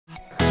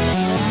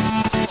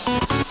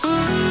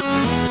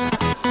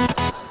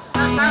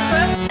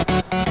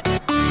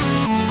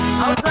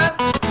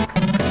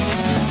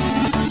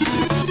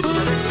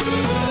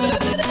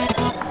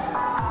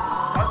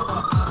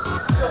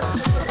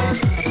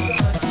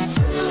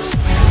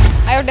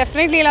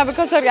Definitely ಇಲ್ಲ,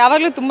 because ಅವ್ರು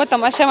ಯಾವಾಗಲೂ ತುಂಬ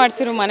ತಮಾಷೆ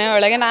ಮಾಡ್ತಿರು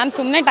ಮನೆಯೊಳಗೆ. ನಾನು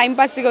ಸುಮ್ಮನೆ ಟೈಮ್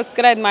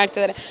ಪಾಸಿಗೋಸ್ಕರ ಇದು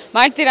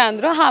ಮಾಡ್ತೀರಾ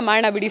ಅಂದರು. ಹಾಂ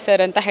ಮಾಡೋಣ ಬಿಡಿ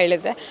ಸರ್ ಅಂತ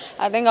ಹೇಳಿದ್ದೆ.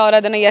 ಅದಂಗೆ ಅವ್ರು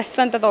ಅದನ್ನು ಎಸ್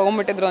ಅಂತ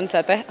ತೊಗೊಂಬಿಟ್ಟಿದ್ರು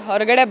ಅನ್ಸತ್ತೆ.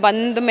 ಹೊರಗಡೆ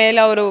ಬಂದ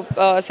ಮೇಲೆ ಅವರು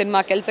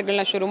ಸಿನಿಮಾ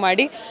ಕೆಲಸಗಳನ್ನ ಶುರು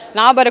ಮಾಡಿ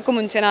ನಾ ಬರೋಕ್ಕೂ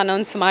ಮುಂಚೆನೇ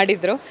ಅನೌನ್ಸ್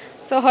ಮಾಡಿದರು.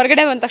 ಸೊ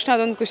ಹೊರಗಡೆ ಬಂದ ತಕ್ಷಣ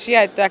ಅದೊಂದು ಖುಷಿ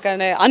ಆಯಿತು,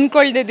 ಯಾಕಂದರೆ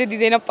ಅಂದ್ಕೊಳ್ದಿದ್ದು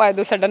ಇದೇನಪ್ಪ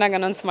ಇದು ಸಡನ್ನಾಗಿ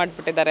ಅನೌನ್ಸ್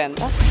ಮಾಡಿಬಿಟ್ಟಿದ್ದಾರೆ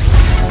ಅಂತ.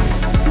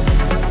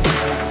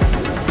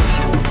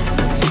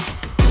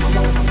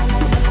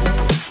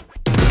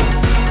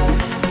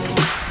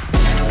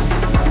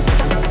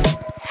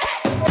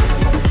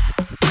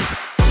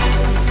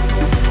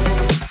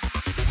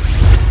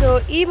 ಸೊ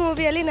ಈ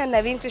ಮೂವಿಯಲ್ಲಿ ನಾನು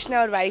ನವೀನ್ ಕೃಷ್ಣ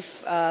ಅವ್ರ ವೈಫ್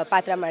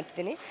ಪಾತ್ರ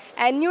ಮಾಡ್ತಿದ್ದೀನಿ.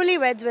 ಆ್ಯಂಡ್ ನ್ಯೂಲಿ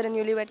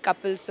ವೆಡ್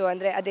ಕಪಲ್ಸು,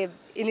 ಅಂದರೆ ಅದೇ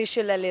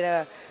ಇನಿಷಿಯಲಲ್ಲಿರೋ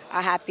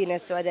ಆ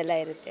ಹ್ಯಾಪಿನೆಸ್ಸು ಅದೆಲ್ಲ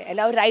ಇರುತ್ತೆ.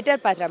 ಆ್ಯಂಡ್ ಅವ್ರು ರೈಟರ್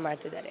ಪಾತ್ರ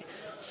ಮಾಡ್ತಿದ್ದಾರೆ.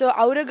 ಸೊ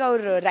ಅವ್ರಿಗೆ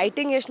ಅವ್ರ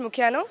ರೈಟಿಂಗ್ ಎಷ್ಟು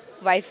ಮುಖ್ಯನೋ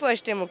ವೈಫು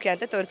ಅಷ್ಟೇ ಮುಖ್ಯ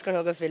ಅಂತ ತೋರಿಸ್ಕೊಂಡು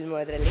ಹೋಗೋ ಫಿಲ್ಮು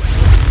ಅದರಲ್ಲಿ.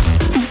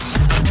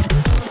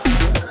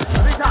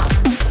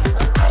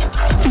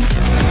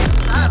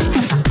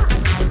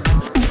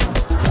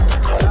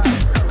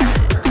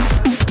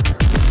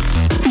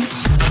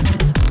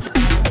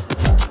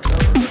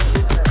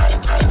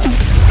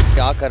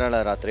 ಕರಾಳ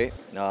ರಾತ್ರಿ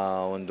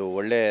ಒಂದು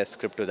ಒಳ್ಳೆ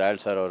ಸ್ಕ್ರಿಪ್ಟು ದಯಾಳ್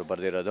ಸರ್ ಅವರು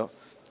ಬರೆದಿರೋದು.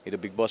 ಇದು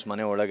ಬಿಗ್ ಬಾಸ್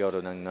ಮನೆ ಒಳಗೆ ಅವರು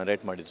ನಂಗೆ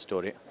ನರೇಟ್ ಮಾಡಿದ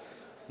ಸ್ಟೋರಿ.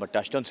 ಬಟ್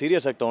ಅಷ್ಟೊಂದು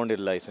ಸೀರಿಯಸ್ಸಾಗಿ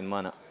ತೊಗೊಂಡಿರಲಿಲ್ಲ ಈ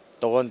ಸಿನಿಮಾನ.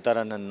 ತೊಗೊತಾರ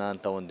ನನ್ನ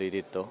ಅಂತ ಒಂದು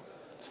ಇದಿತ್ತು.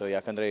 ಸೊ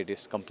ಯಾಕಂದರೆ ಇಟ್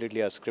ಈಸ್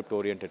ಕಂಪ್ಲೀಟ್ಲಿ ಆ ಸ್ಕ್ರಿಪ್ಟ್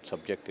ಓರಿಯೆಂಟೆಡ್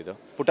ಸಬ್ಜೆಕ್ಟ್ ಇದು.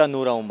 ಪುಟ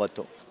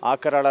 109 ಆ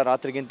ಕರಾಳ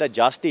ರಾತ್ರಿಗಿಂತ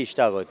ಜಾಸ್ತಿ ಇಷ್ಟ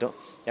ಆಗೋಯ್ತು.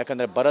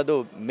 ಯಾಕಂದರೆ ಬರೋದು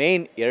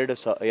ಮೇಯ್ನ್ ಎರಡು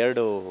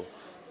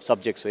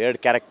subjects, 2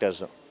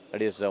 characters.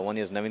 That is one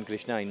is Naveen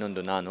Krishna,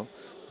 ಇನ್ನೊಂದು ನಾನು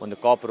ಒಂದು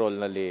ಕಾಪ್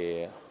ರೋಲ್ನಲ್ಲಿ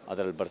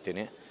ಅದರಲ್ಲಿ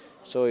ಬರ್ತೀನಿ.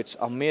 So it's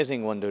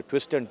amazing. ಒಂದು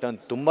ಟ್ವಿಸ್ಟ್ ಆ್ಯಂಡ್ ಟರ್ನ್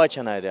ತುಂಬ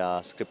ಚೆನ್ನಾಗಿದೆ ಆ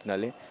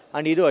ಸ್ಕ್ರಿಪ್ಟ್ನಲ್ಲಿ.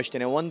 ಆ್ಯಂಡ್ ಇದು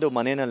ಅಷ್ಟೇ ಒಂದು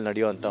ಮನೆಯಲ್ಲಿ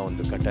ನಡೆಯುವಂಥ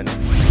ಒಂದು ಘಟನೆ.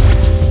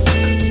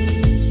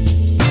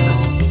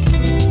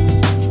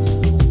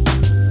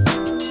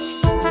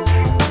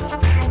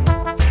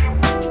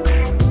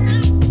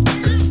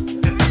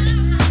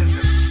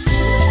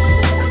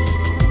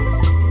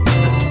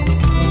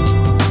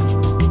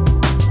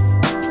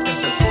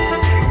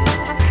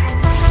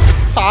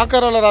 ಆ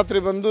ಕರಾಳ ರಾತ್ರಿ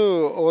ಬಂದು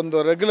ಒಂದು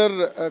ರೆಗ್ಯುಲರ್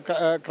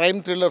ಕ್ರೈಮ್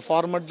ಥ್ರಿಲ್ಲರ್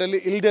ಫಾರ್ಮೆಟಲ್ಲಿ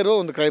ಇಲ್ಲದೇ ಇರೋ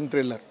ಒಂದು ಕ್ರೈಮ್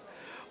ಥ್ರಿಲ್ಲರ್.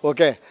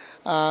 ಓಕೆ,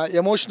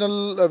 ಎಮೋಷ್ನಲ್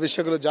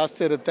ವಿಷಯಗಳು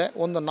ಜಾಸ್ತಿ ಇರುತ್ತೆ.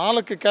 ಒಂದು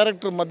 4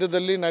 ಕ್ಯಾರೆಕ್ಟರ್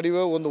ಮಧ್ಯದಲ್ಲಿ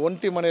ನಡೆಯುವ ಒಂದು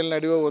ಒಂಟಿ ಮನೆಯಲ್ಲಿ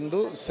ನಡೆಯುವ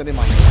ಒಂದು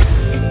ಸಿನಿಮಾ.